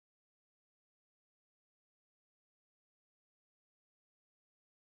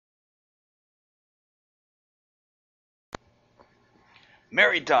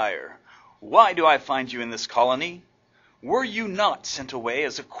Mary Dyer, why do I find you in this colony? Were you not sent away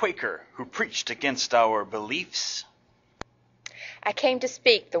as a Quaker who preached against our beliefs? I came to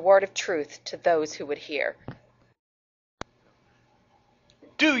speak the word of truth to those who would hear.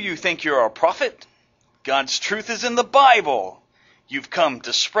 Do you think you're a prophet? God's truth is in the Bible. You've come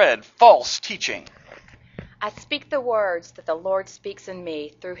to spread false teaching. I speak the words that the Lord speaks in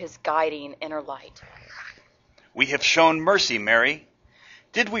me through his guiding inner light. We have shown mercy, Mary.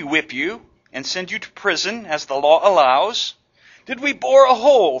 Did we whip you and send you to prison as the law allows? Did we bore a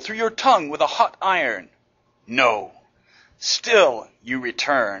hole through your tongue with a hot iron? No. Still you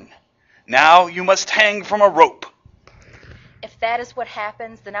return. Now you must hang from a rope. If that is what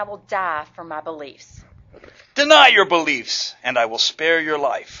happens, then I will die for my beliefs. Deny your beliefs, and I will spare your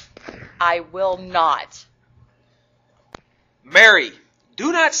life. I will not. Mary,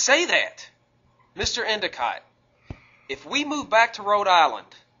 do not say that. Mr. Endicott, if we move back to Rhode Island,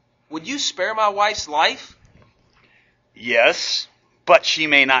 would you spare my wife's life? Yes, but she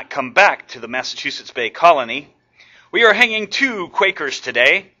may not come back to the Massachusetts Bay Colony. We are hanging 2 Quakers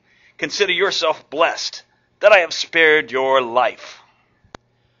today. Consider yourself blessed that I have spared your life.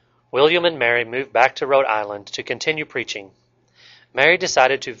 William and Mary moved back to Rhode Island to continue preaching. Mary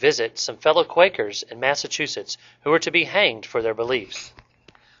decided to visit some fellow Quakers in Massachusetts who were to be hanged for their beliefs.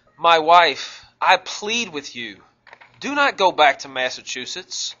 My wife, I plead with you, do not go back to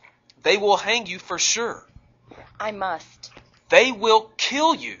Massachusetts. They will hang you for sure. I must. They will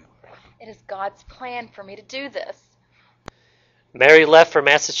kill you. It is God's plan for me to do this. Mary left for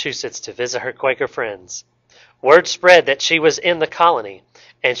Massachusetts to visit her Quaker friends. Word spread that she was in the colony,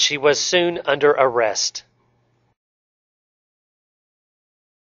 and she was soon under arrest.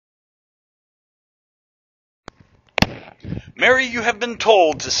 Mary, you have been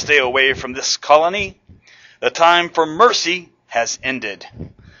told to stay away from this colony. The time for mercy has ended.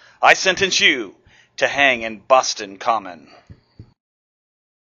 I sentence you to hang in Boston Common.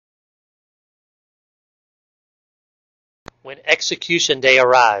 When execution day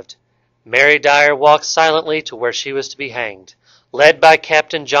arrived, Mary Dyer walked silently to where she was to be hanged, led by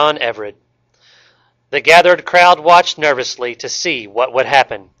Captain John Everett. The gathered crowd watched nervously to see what would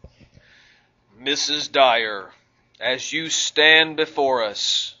happen. Mrs. Dyer, as you stand before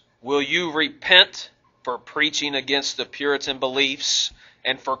us, will you repent for preaching against the Puritan beliefs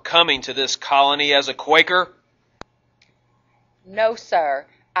and for coming to this colony as a Quaker? No, sir,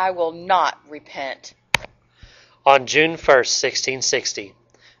 I will not repent. On June 1st, 1660,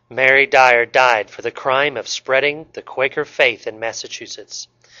 Mary Dyer died for the crime of spreading the Quaker faith in Massachusetts.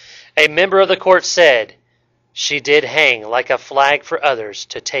 A member of the court said, "She did hang like a flag for others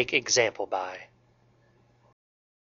to take example by."